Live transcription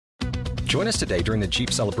Join us today during the Jeep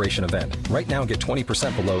Celebration event. Right now, get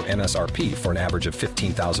 20% below MSRP for an average of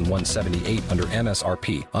 $15,178 under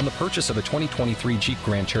MSRP on the purchase of a 2023 Jeep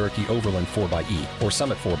Grand Cherokee Overland 4xE or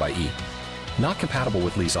Summit 4xE. Not compatible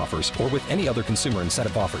with lease offers or with any other consumer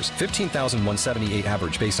incentive offers. $15,178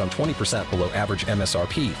 average based on 20% below average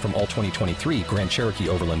MSRP from all 2023 Grand Cherokee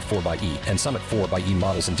Overland 4xE and Summit 4xE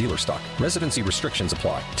models in dealer stock. Residency restrictions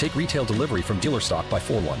apply. Take retail delivery from dealer stock by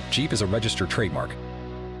 4/1. Jeep is a registered trademark.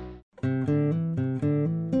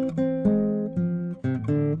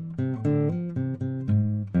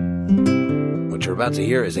 What you're about to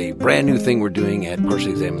hear is a brand new thing we're doing at Partially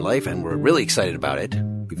Examined Life, and we're really excited about it.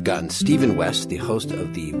 We've gotten Stephen West, the host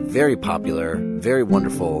of the very popular, very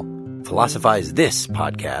wonderful Philosophize This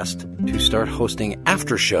podcast, to start hosting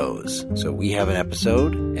Aftershows. So we have an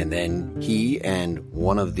episode, and then he and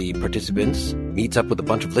one of the participants meets up with a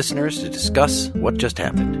bunch of listeners to discuss what just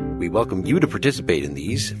happened. We welcome you to participate in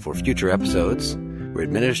these for future episodes. We're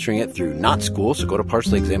administering it through Not School, so go to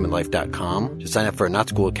partiallyexaminedlife.com to sign up for a Not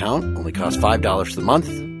School account. Only costs $5 for the month.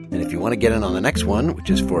 And if you want to get in on the next one, which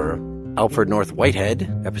is for Alfred North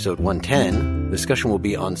Whitehead, episode 110. The discussion will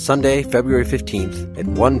be on Sunday, February 15th at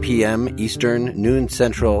 1 p.m. Eastern, noon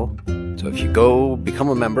Central. So if you go become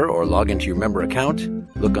a member or log into your member account,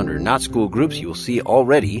 look under Not School Groups, you will see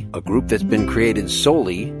already a group that's been created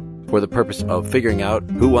solely for the purpose of figuring out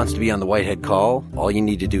who wants to be on the Whitehead call. All you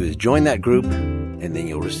need to do is join that group, and then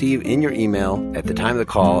you'll receive in your email at the time of the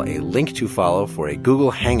call a link to follow for a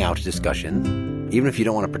Google Hangout discussion. Even if you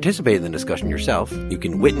don't want to participate in the discussion yourself, you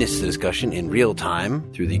can witness the discussion in real time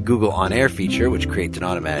through the Google On Air feature, which creates an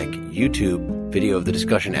automatic YouTube video of the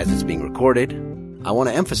discussion as it's being recorded. I want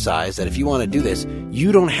to emphasize that if you want to do this,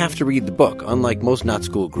 you don't have to read the book, unlike most Not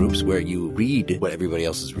School groups where you read what everybody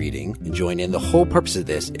else is reading and join in. The whole purpose of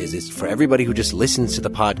this is it's for everybody who just listens to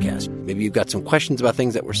the podcast. Maybe you've got some questions about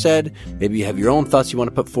things that were said. Maybe you have your own thoughts you want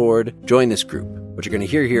to put forward. Join this group. What you're going to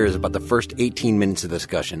hear here is about the first 18 minutes of the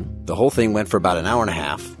discussion. The whole thing went for about an hour and a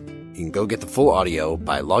half. You can go get the full audio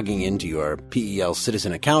by logging into your PEL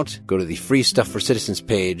Citizen account, go to the Free Stuff for Citizens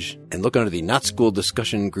page, and look under the Not School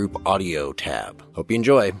Discussion Group Audio tab. Hope you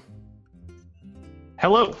enjoy.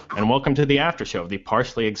 Hello, and welcome to the Aftershow, the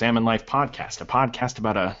Partially Examined Life podcast, a podcast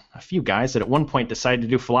about a few guys that at one point decided to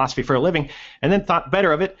do philosophy for a living, and then thought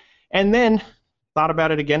better of it, and then thought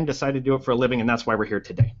about it again, decided to do it for a living, and that's why we're here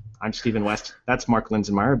today. I'm Stephen West. That's Mark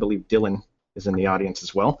Linsenmayer. I believe Dylan is in the audience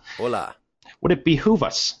as well. Hola. Would it behoove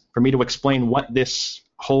us for me to explain what this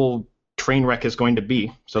whole train wreck is going to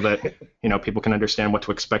be so that, people can understand what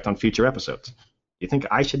to expect on future episodes? Do you think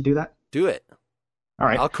I should do that? Do it. All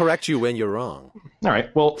right. I'll correct you when you're wrong. All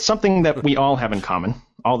right. Well, something that we all have in common,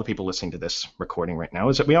 all the people listening to this recording right now,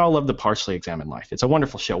 is that we all love the Partially Examined Life. It's a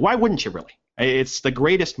wonderful show. Why wouldn't you really? It's the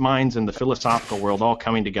greatest minds in the philosophical world all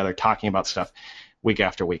coming together talking about stuff week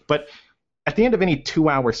after week. But at the end of any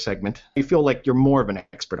 2-hour segment, you feel like you're more of an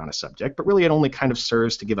expert on a subject, but really it only kind of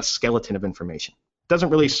serves to give a skeleton of information. It doesn't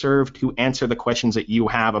really serve to answer the questions that you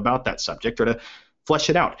have about that subject or to flesh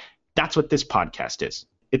it out. That's what this podcast is.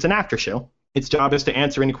 It's an after show. Its job is to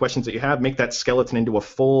answer any questions that you have, make that skeleton into a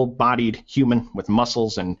full-bodied human with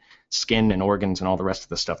muscles and skin and organs and all the rest of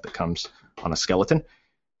the stuff that comes on a skeleton.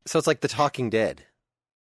 So it's like the Talking Dead.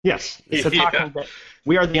 Yes, it's the Talking Dead.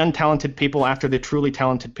 We are the untalented people after the truly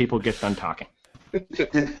talented people get done talking.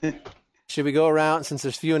 Should we go around, since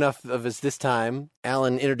there's few enough of us this time?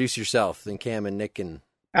 Alan, introduce yourself, then Cam and Nick and...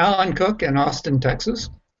 Alan Cook in Austin, Texas.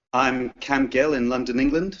 I'm Cam Gill in London,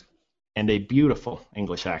 England. And a beautiful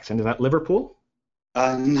English accent. Is that Liverpool?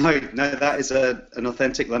 No, that is an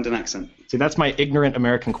authentic London accent. See, that's my ignorant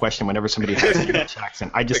American question whenever somebody has an English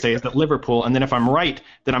accent. I just say, is that Liverpool? And then if I'm right,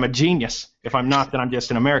 then I'm a genius. If I'm not, then I'm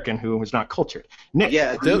just an American who is not cultured. Nick.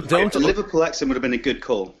 Yeah, the Liverpool accent would have been a good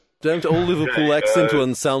call. Don't all Liverpool accent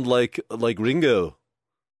ones sound like Ringo?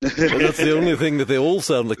 Well, that's the only thing that they all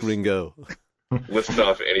sound like Ringo. List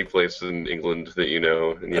off any place in England that you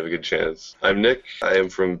know, and you have a good chance. I'm Nick. I am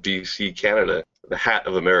from BC, Canada, the hat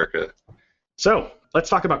of America. So, let's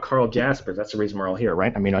talk about Karl Jaspers. That's the reason we're all here,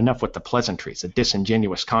 right? I mean, enough with the pleasantries, a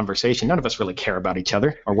disingenuous conversation. None of us really care about each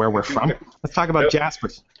other or where we're from. Let's talk about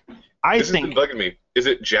Jaspers. This has been bugging me. Is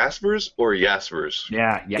it Jaspers or Jaspers?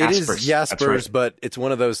 Yeah, Jaspers. It is Jaspers, right. But it's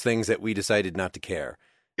one of those things that we decided not to care.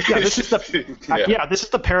 Yeah, this is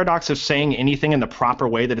the paradox of saying anything in the proper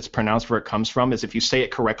way that it's pronounced where it comes from. Is if you say it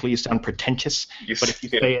correctly, you sound pretentious. But if you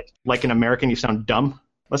say it like an American, you sound dumb.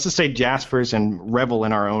 Let's just say Jaspers and revel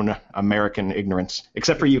in our own American ignorance.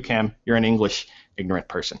 Except for you, Cam. You're an English ignorant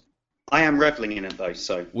person. I am reveling in it, though,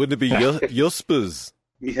 so... Wouldn't it be Jaspers?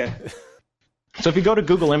 Yeah. So if you go to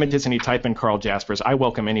Google Images and you type in Carl Jaspers, I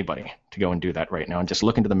welcome anybody to go and do that right now and just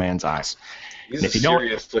look into the man's eyes. He's a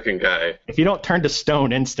serious-looking guy. If you don't turn to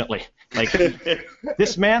stone instantly, like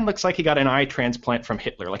this man looks like he got an eye transplant from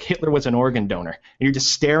Hitler, like Hitler was an organ donor, and you're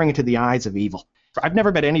just staring into the eyes of evil. I've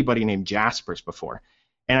never met anybody named Jaspers before,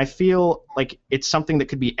 and I feel like it's something that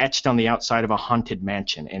could be etched on the outside of a haunted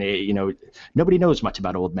mansion. And nobody knows much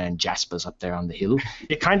about old man Jaspers up there on the hill.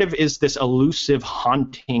 It kind of is this elusive,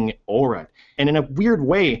 haunting aura. And in a weird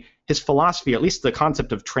way, his philosophy, at least the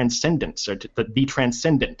concept of transcendence, or the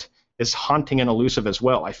transcendent, is haunting and elusive as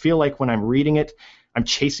well. I feel like when I'm reading it, I'm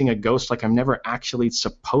chasing a ghost, like I'm never actually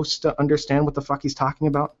supposed to understand what the fuck he's talking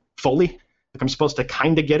about fully. Like I'm supposed to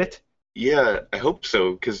kind of get it. Yeah, I hope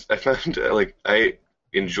so, because I found, I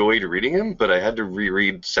enjoyed reading him, but I had to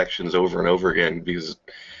reread sections over and over again because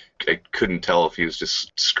I couldn't tell if he was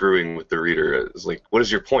just screwing with the reader. It was like, what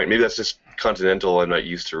is your point? Maybe that's just Continental. I'm not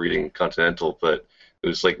used to reading Continental, but it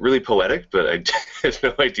was like really poetic, but I had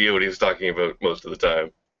no idea what he was talking about most of the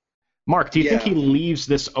time. Mark, do you think he leaves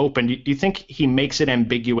this open? Do you think he makes it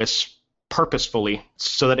ambiguous purposefully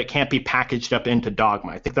so that it can't be packaged up into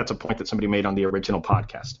dogma? I think that's a point that somebody made on the original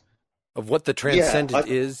podcast. Of what the transcendent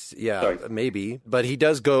is, maybe. But he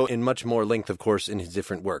does go in much more length, of course, in his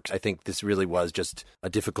different works. I think this really was just a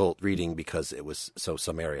difficult reading because it was so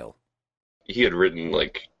summarial. He had written,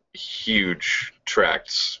 huge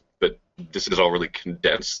tracts, but this is all really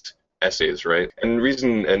condensed essays, right? And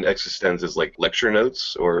Reason and Existence is lecture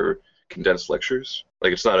notes or condensed lectures.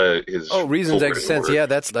 It's not his... Oh, Reason's Existence, yeah,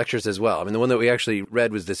 that's lectures as well. I mean, the one that we actually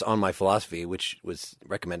read was this On My Philosophy, which was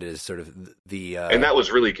recommended as sort of the... and that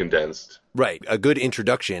was really condensed. Right. A good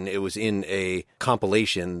introduction. It was in a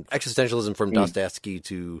compilation. Existentialism from Dostoevsky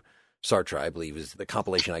to Sartre, I believe, is the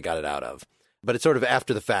compilation I got it out of. But it's sort of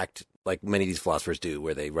after the fact, like many of these philosophers do,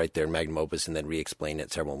 where they write their magnum opus and then re-explain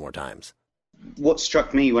it several more times. What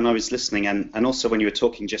struck me when I was listening, and also when you were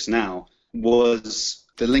talking just now, was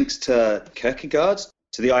the links to Kierkegaard,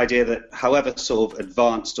 to the idea that however sort of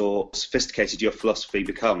advanced or sophisticated your philosophy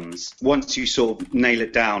becomes, once you sort of nail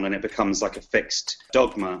it down and it becomes like a fixed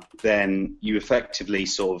dogma, then you effectively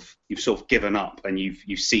you've given up and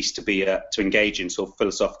you've ceased to be to engage in sort of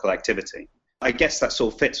philosophical activity. I guess that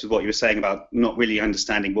sort of fits with what you were saying about not really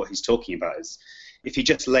understanding what he's talking about. Is if he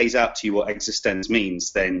just lays out to you what existence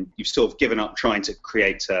means, then you've sort of given up trying to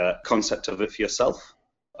create a concept of it for yourself.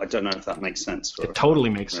 I don't know if that makes sense. It totally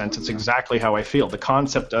makes sense. It's exactly how I feel. The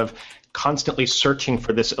concept of constantly searching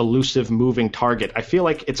for this elusive moving target. I feel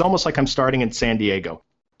like it's almost like I'm starting in San Diego.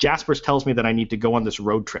 Jaspers tells me that I need to go on this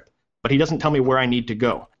road trip, but he doesn't tell me where I need to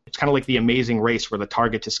go. It's kind of like the Amazing Race where the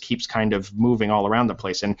target just keeps kind of moving all around the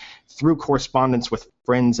place. And through correspondence with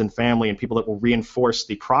friends and family and people that will reinforce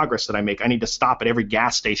the progress that I make, I need to stop at every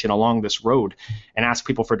gas station along this road and ask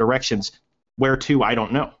people for directions. Where to, I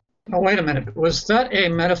don't know. Oh, wait a minute. Was that a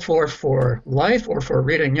metaphor for life or for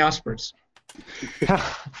reading Jaspers?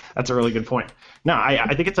 That's a really good point. No,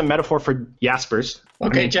 I think it's a metaphor for Jaspers.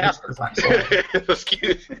 Okay, Jaspers. I'm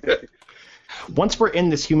sorry. Once we're in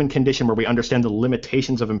this human condition where we understand the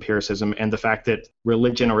limitations of empiricism and the fact that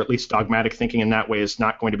religion, or at least dogmatic thinking in that way, is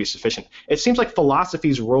not going to be sufficient, it seems like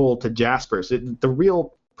philosophy's role to Jaspers, the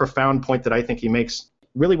real profound point that I think he makes,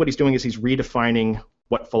 really what he's doing is he's redefining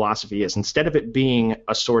what philosophy is. Instead of it being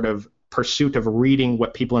a sort of pursuit of reading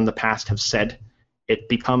what people in the past have said, it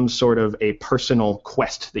becomes sort of a personal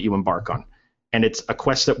quest that you embark on. And it's a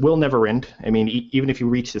quest that will never end. I mean, even if you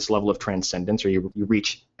reach this level of transcendence or you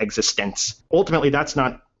reach existence, ultimately that's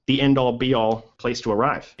not the end-all, be-all place to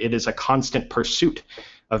arrive. It is a constant pursuit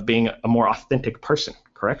of being a more authentic person,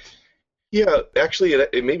 correct? Yeah, actually,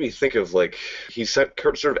 it made me think of, he's sort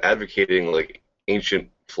of advocating, ancient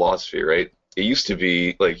philosophy, right? It used to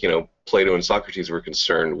be, Plato and Socrates were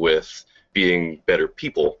concerned with being better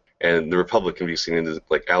people, and the Republic can be seen as,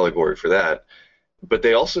 allegory for that. But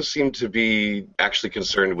they also seem to be actually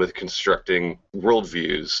concerned with constructing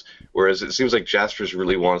worldviews, whereas it seems like Jaspers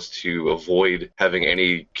really wants to avoid having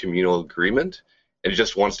any communal agreement, and he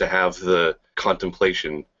just wants to have the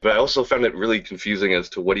contemplation. But I also found it really confusing as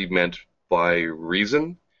to what he meant by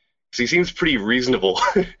reason. Because he seems pretty reasonable,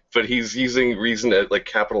 but he's using reason at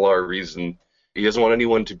capital R reason. He doesn't want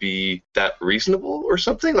anyone to be that reasonable or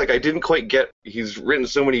something. I didn't quite get, he's written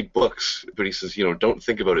so many books, but he says, don't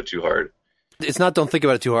think about it too hard. It's not don't think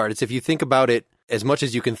about it too hard. It's if you think about it as much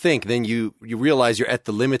as you can think, then you realize you're at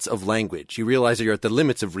the limits of language. You realize that you're at the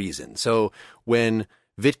limits of reason. So when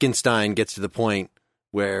Wittgenstein gets to the point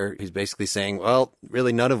where he's basically saying, well,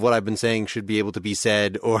 really none of what I've been saying should be able to be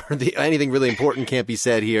said, or anything really important can't be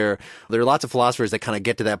said here. There are lots of philosophers that kind of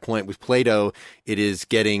get to that point. With Plato, it is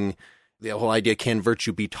getting the whole idea, can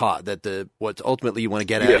virtue be taught? That what ultimately you want to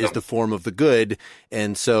get at is the form of the good.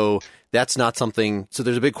 And so that's not something. So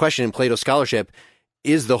there's a big question in Plato scholarship.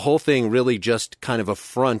 Is the whole thing really just kind of a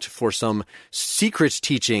front for some secret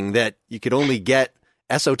teaching that you could only get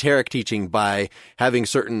esoteric teaching by having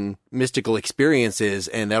certain mystical experiences,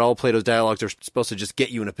 and that all Plato's dialogues are supposed to just get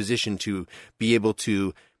you in a position to be able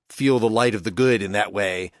to feel the light of the good in that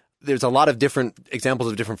way? There's a lot of different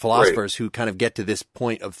examples of different philosophers who kind of get to this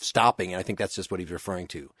point of stopping, and I think that's just what he's referring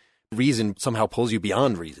to. Reason somehow pulls you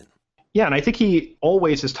beyond reason. Yeah, and I think he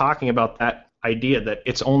always is talking about that idea that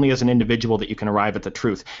it's only as an individual that you can arrive at the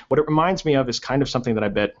truth. What it reminds me of is kind of something that I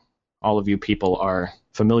bet all of you people are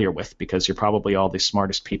familiar with, because you're probably all the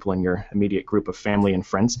smartest people in your immediate group of family and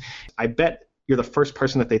friends. I bet you're the first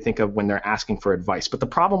person that they think of when they're asking for advice. But the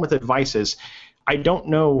problem with advice is I don't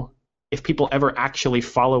know if people ever actually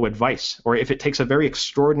follow advice, or if it takes a very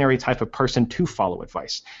extraordinary type of person to follow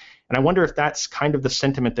advice. And I wonder if that's kind of the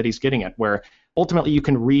sentiment that he's getting at, where ultimately you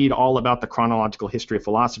can read all about the chronological history of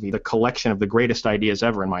philosophy, the collection of the greatest ideas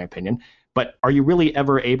ever, in my opinion. But are you really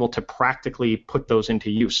ever able to practically put those into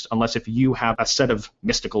use, unless if you have a set of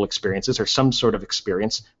mystical experiences or some sort of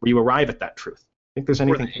experience where you arrive at that truth? Think there's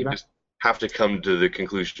anything to that? You just have to come to the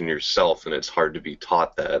conclusion yourself, and it's hard to be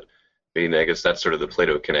taught that. I mean, I guess that's sort of the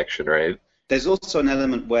Plato connection, right? There's also an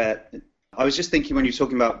element where I was just thinking, when you're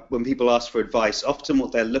talking about when people ask for advice, often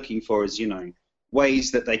what they're looking for is,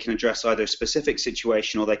 ways that they can address either a specific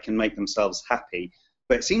situation or they can make themselves happy.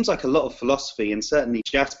 But it seems like a lot of philosophy, and certainly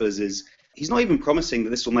Jasper's, is he's not even promising that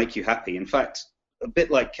this will make you happy. In fact, a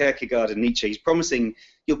bit like Kierkegaard and Nietzsche, he's promising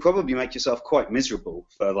you'll probably make yourself quite miserable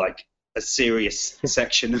for like a serious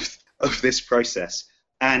section of this process,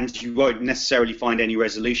 and you won't necessarily find any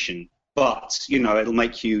resolution. But, it'll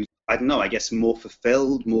make you, I don't know, I guess more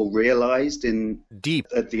fulfilled, more realized deep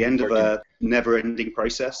at the end of a never-ending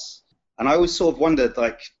process. And I always sort of wondered,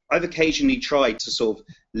 I've occasionally tried to sort of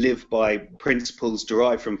live by principles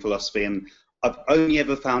derived from philosophy, and I've only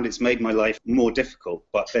ever found it's made my life more difficult.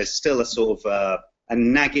 But there's still a sort of a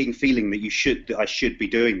nagging feeling that I should be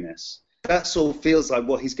doing this. That sort of feels like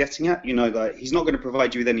what he's getting at. That he's not going to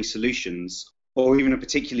provide you with any solutions or even a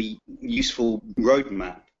particularly useful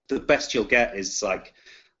roadmap. The best you'll get is like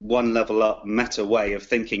one level up meta way of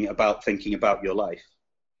thinking about your life.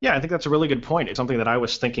 Yeah, I think that's a really good point. It's something that I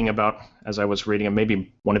was thinking about as I was reading, and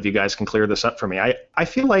maybe one of you guys can clear this up for me. I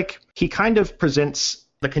feel like he kind of presents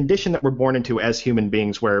the condition that we're born into as human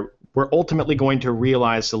beings, where we're ultimately going to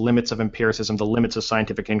realize the limits of empiricism, the limits of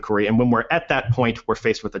scientific inquiry. And when we're at that point, we're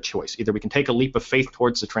faced with a choice. Either we can take a leap of faith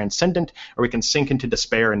towards the transcendent, or we can sink into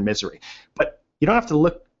despair and misery. But you don't have to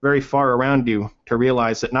look very far around you to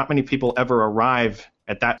realize that not many people ever arrive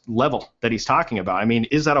at that level that he's talking about. I mean,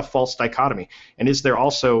 is that a false dichotomy? And is there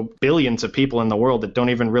also billions of people in the world that don't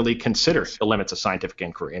even really consider the limits of scientific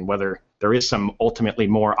inquiry, and whether there is some ultimately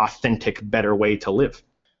more authentic, better way to live?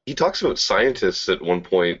 He talks about scientists at one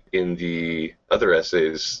point in the other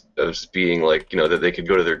essays as being like, that they could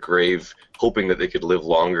go to their grave hoping that they could live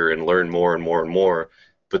longer and learn more and more and more,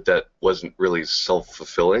 but that wasn't really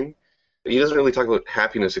self-fulfilling. He doesn't really talk about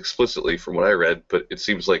happiness explicitly from what I read, but it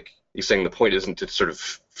seems like he's saying the point isn't to sort of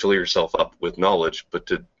fill yourself up with knowledge, but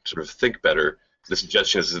to sort of think better. The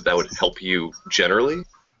suggestion is that would help you generally,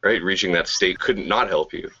 right? Reaching that state couldn't not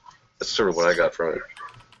help you. That's sort of what I got from it.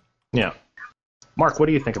 Yeah. Mark, what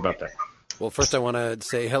do you think about that? Well, first I want to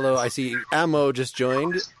say hello. I see Ammo just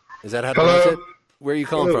joined. Is that how to pronounce it? Where are you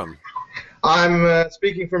calling from? I'm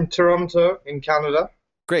speaking from Toronto in Canada.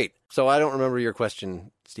 Great. So I don't remember your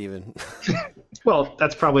question, Stephen. Well,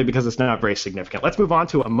 that's probably because it's not very significant. Let's move on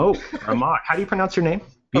to Amok. How do you pronounce your name?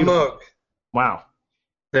 Amok. Wow.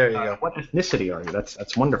 There you go. What ethnicity are you?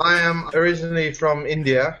 That's wonderful. I am originally from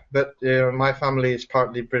India, but my family is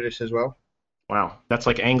partly British as well. Wow. That's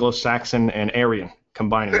like Anglo-Saxon and Aryan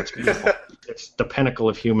combining. That's beautiful. It's the pinnacle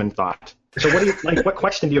of human thought. So what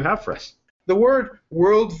question do you have for us? The word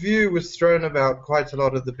worldview was thrown about quite a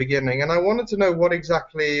lot at the beginning, and I wanted to know what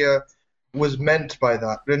exactly was meant by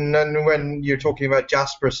that. And then when you're talking about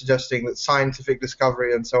Jasper suggesting that scientific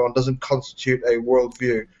discovery and so on doesn't constitute a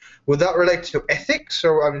worldview, would that relate to ethics,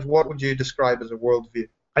 or what would you describe as a worldview?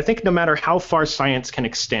 I think no matter how far science can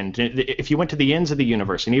extend, if you went to the ends of the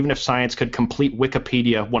universe, and even if science could complete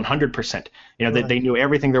Wikipedia 100%, that they knew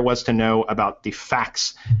everything there was to know about the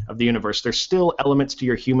facts of the universe, there's still elements to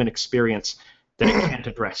your human experience that it can't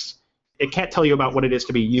address. It can't tell you about what it is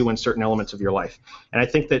to be you in certain elements of your life. And I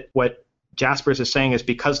think that what Jaspers is saying is,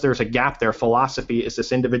 because there's a gap there, philosophy is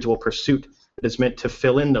this individual pursuit that is meant to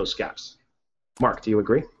fill in those gaps. Mark, do you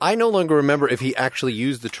agree? I no longer remember if he actually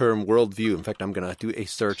used the term worldview. In fact, I'm going to do a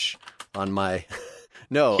search on my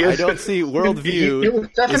No, I don't see worldview. It was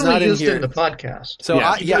is not definitely in used here. in the podcast. So So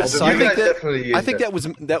I you think guys definitely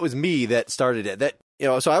used that was me that started it. That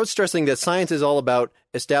so I was stressing that science is all about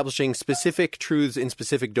establishing specific truths in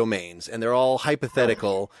specific domains, and they're all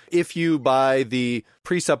hypothetical. If you buy the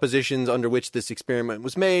presuppositions under which this experiment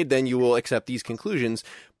was made, then you will accept these conclusions.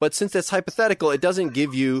 But since it's hypothetical, it doesn't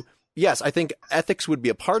give you. Yes, I think ethics would be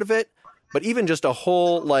a part of it, but even just a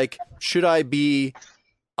whole should I be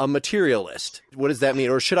a materialist? What does that mean?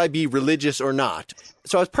 Or should I be religious or not?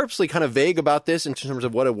 So I was purposely kind of vague about this in terms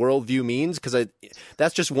of what a worldview means, because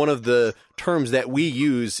that's just one of the terms that we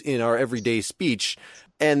use in our everyday speech.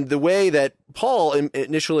 And the way that Paul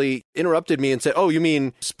initially interrupted me and said, oh, you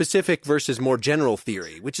mean specific versus more general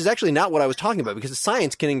theory, which is actually not what I was talking about, because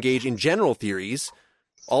science can engage in general theories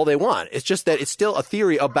all they want. It's just that it's still a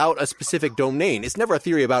theory about a specific domain. It's never a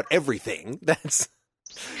theory about everything.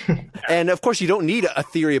 And of course, you don't need a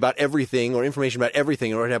theory about everything or information about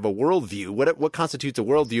everything in order to have a worldview. What constitutes a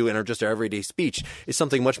worldview in our everyday speech is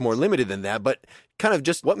something much more limited than that. But kind of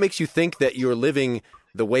just what makes you think that you're living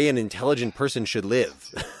the way an intelligent person should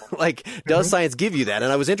live? Does science give you that?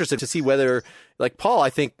 And I was interested to see whether, Paul, I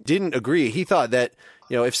think, didn't agree. He thought that,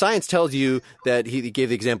 if science tells you that, he gave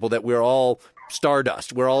the example that we're all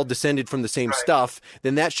stardust, we're all descended from the same stuff,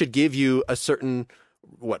 then that should give you a certain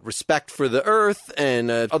respect for the earth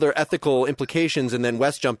and other ethical implications. And then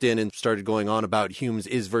Wes jumped in and started going on about Hume's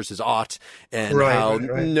is versus ought and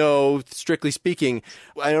no, strictly speaking,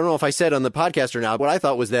 I don't know if I said on the podcast or not, what I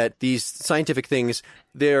thought was that these scientific things,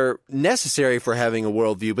 they're necessary for having a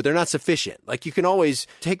worldview, but they're not sufficient. You can always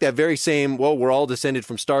take that very same, we're all descended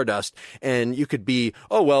from stardust, and you could be,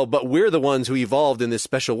 but we're the ones who evolved in this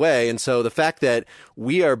special way. And so the fact that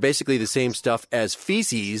we are basically the same stuff as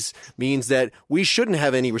feces means that we shouldn't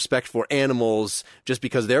have any respect for animals just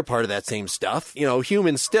because they're part of that same stuff.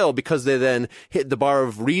 Humans still, because they then hit the bar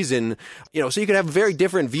of reason, so you can have very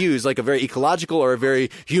different views, like a very ecological or a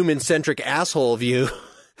very human-centric asshole view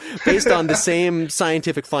based on the same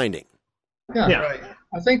scientific finding. Yeah. Right.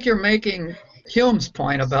 I think you're making Hume's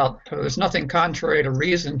point about there's nothing contrary to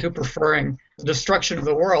reason to preferring the destruction of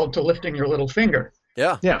the world to lifting your little finger.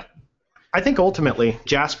 Yeah. Yeah. I think ultimately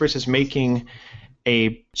Jaspers is making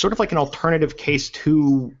a sort of an alternative case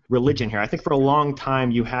to religion here. I think for a long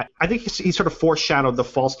time I think he sort of foreshadowed the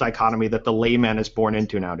false dichotomy that the layman is born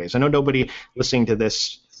into nowadays. I know nobody listening to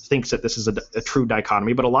this thinks that this is a true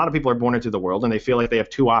dichotomy, but a lot of people are born into the world and they feel like they have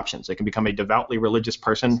two options. They can become a devoutly religious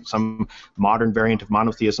person, some modern variant of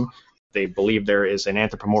monotheism. They believe there is an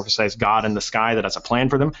anthropomorphized God in the sky that has a plan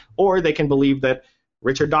for them, or they can believe that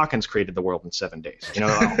Richard Dawkins created the world in 7 days,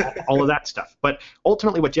 all of that stuff. But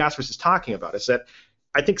ultimately what Jaspers is talking about is that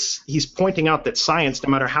I think he's pointing out that science, no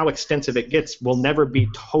matter how extensive it gets, will never be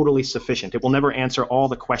totally sufficient. It will never answer all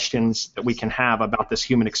the questions that we can have about this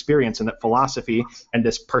human experience, and that philosophy and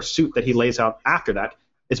this pursuit that he lays out after that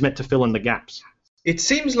is meant to fill in the gaps. It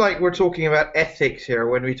seems like we're talking about ethics here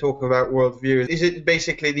when we talk about worldview. Is it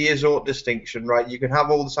basically the is-ought distinction, right? You can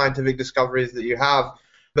have all the scientific discoveries that you have,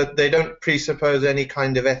 but they don't presuppose any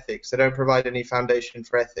kind of ethics. They don't provide any foundation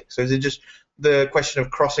for ethics. So is it just the question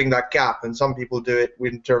of crossing that gap? And some people do it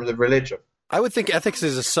in terms of religion. I would think ethics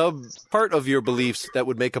is a sub part of your beliefs that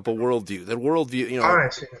would make up a worldview. That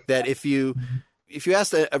worldview, that if you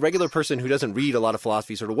ask a regular person who doesn't read a lot of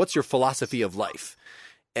philosophy, sort of, what's your philosophy of life?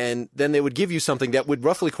 And then they would give you something that would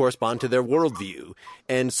roughly correspond to their worldview.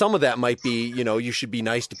 And some of that might be, you should be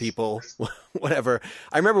nice to people, whatever.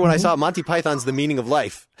 I remember when I saw Monty Python's The Meaning of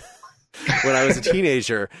Life when I was a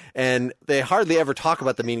teenager, and they hardly ever talk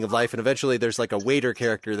about the meaning of life. And eventually there's a waiter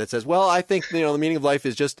character that says, well, I think, the meaning of life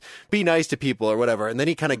is just be nice to people or whatever. And then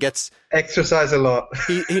he kind of gets... exercise a lot.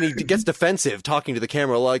 he gets defensive talking to the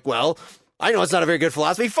camera well, I know it's not a very good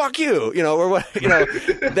philosophy. Fuck you, or what,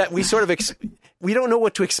 that we sort of... we don't know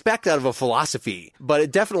what to expect out of a philosophy, but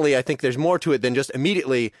it definitely, I think there's more to it than just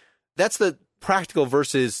immediately. That's the practical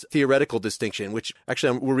versus theoretical distinction, which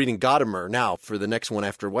actually we're reading Gadamer now for the next one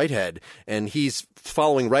after Whitehead. And he's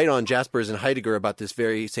following right on Jaspers and Heidegger about this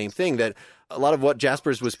very same thing, that a lot of what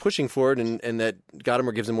Jaspers was pushing forward and that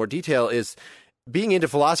Gadamer gives in more detail is being into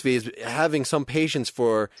philosophy is having some patience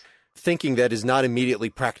for thinking that is not immediately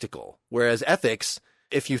practical. Whereas ethics,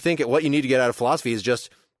 if you think what you need to get out of philosophy is just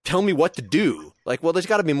tell me what to do. There's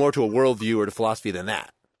got to be more to a worldview or to philosophy than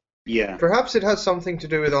that. Yeah. Perhaps it has something to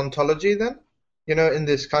do with ontology then, in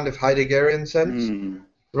this kind of Heideggerian sense,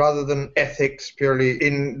 rather than ethics purely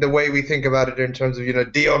in the way we think about it in terms of,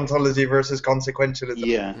 deontology versus consequentialism.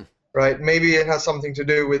 Yeah. Right? Maybe it has something to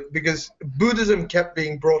do with, because Buddhism kept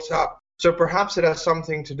being brought up. So perhaps it has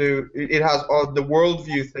something to do, it has, the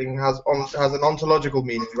worldview thing has an ontological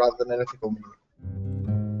meaning rather than an ethical meaning.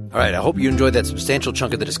 All right, I hope you enjoyed that substantial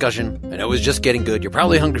chunk of the discussion. I know it was just getting good. You're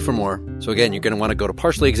probably hungry for more. So again, you're going to want to go to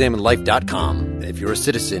partiallyexaminedlife.com. And if you're a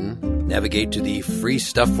citizen, navigate to the Free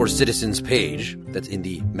Stuff for Citizens page that's in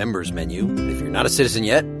the members menu. And if you're not a citizen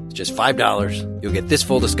yet, it's just $5. You'll get this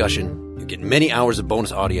full discussion. You'll get many hours of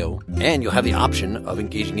bonus audio, and you'll have the option of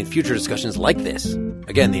engaging in future discussions like this.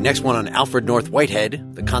 Again, the next one on Alfred North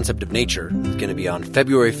Whitehead, The Concept of Nature, is going to be on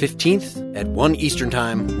February 15th at 1 Eastern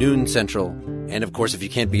Time, noon Central. And of course, if you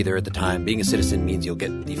can't be there at the time, being a citizen means you'll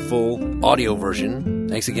get the full audio version.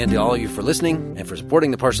 Thanks again to all of you for listening and for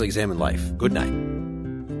supporting the Partially Examined Life. Good night.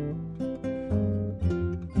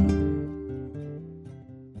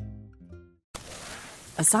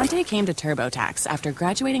 Asante came to TurboTax after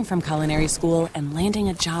graduating from culinary school and landing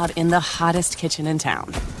a job in the hottest kitchen in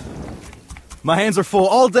town. My hands are full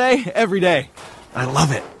all day, every day. I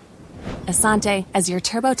love it. Asante, as your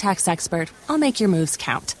TurboTax expert, I'll make your moves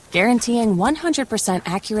count, guaranteeing 100%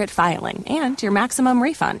 accurate filing and your maximum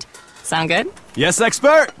refund. Sound good? Yes,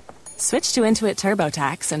 expert! Switch to Intuit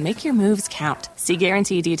TurboTax and make your moves count. See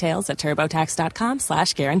guarantee details at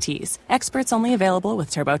turbotax.com/guarantees. Experts only available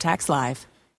with TurboTax Live.